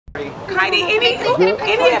Cardi, any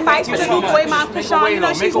advice for the new boy mom, Chrisean? You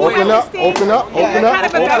know, she's more realistic. Open up. Open up.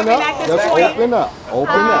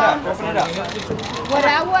 What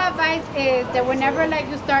I would advise is that whenever like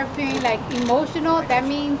you start feeling like emotional, that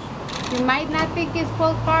means you might not think it's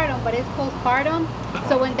postpartum, but it's postpartum.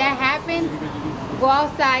 So when that happens, go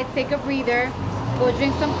outside, take a breather, go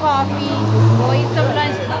drink some coffee, go eat some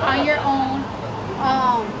lunch on your own.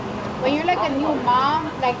 When you're like a new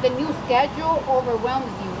mom, like the new schedule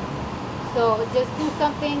overwhelms you. So just do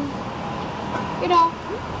something, you know,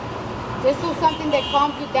 just do something that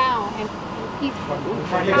calms you down and peaceful.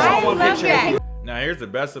 I love that. Now here's the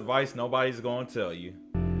best advice nobody's gonna tell you.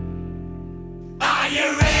 Are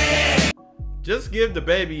you ready? Just give the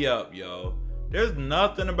baby up, yo. There's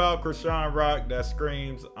nothing about Chrisean Rock that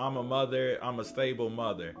screams, I'm a mother, I'm a stable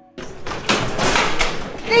mother.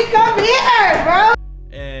 He come here, bro.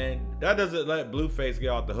 And that doesn't let Blueface get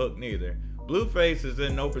off the hook neither. Blueface is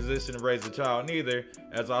in no position to raise a child neither,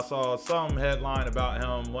 as I saw some headline about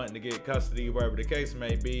him wanting to get custody, wherever the case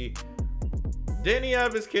may be. Didn't he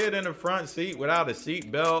have his kid in the front seat without a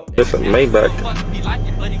seat belt? It's a Maybach.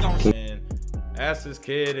 And asked his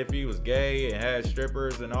kid if he was gay and had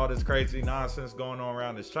strippers and all this crazy nonsense going on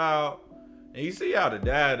around his child. And you see how the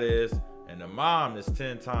dad is, and the mom is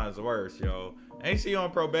 10 times worse, yo. Ain't she on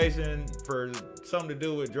probation for something to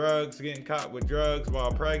do with drugs, getting caught with drugs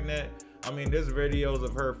while pregnant? I mean, there's videos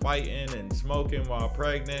of her fighting and smoking while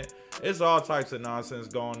pregnant. It's all types of nonsense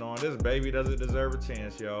going on. This baby doesn't deserve a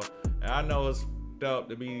chance, yo. And I know it's up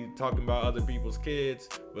to be talking about other people's kids,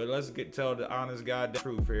 but let's tell the honest goddamn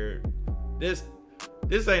truth here. This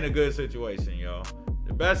ain't a good situation, yo.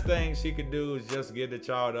 The best thing she could do is just get the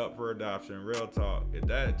child up for adoption. Real talk. If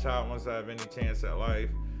that child wants to have any chance at life,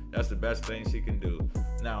 that's the best thing she can do.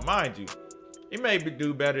 Now, mind you, he may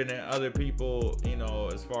do better than other people, you know,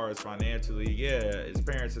 as far as financially. Yeah, his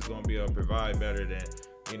parents is going to be able to provide better than,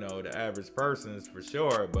 you know, the average person's for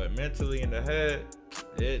sure. But mentally in the head,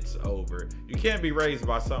 it's over. You can't be raised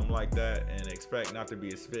by something like that and expect not to be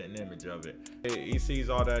a spitting image of it. He sees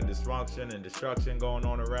all that dysfunction and destruction going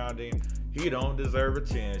on around him. He don't deserve a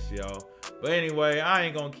chance, yo. But anyway, I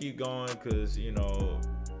ain't going to keep going because, you know,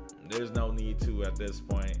 there's no need to at this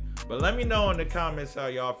point. But let me know in the comments how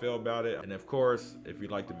y'all feel about it. And of course, if you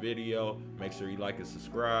like the video, make sure you like and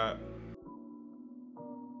subscribe.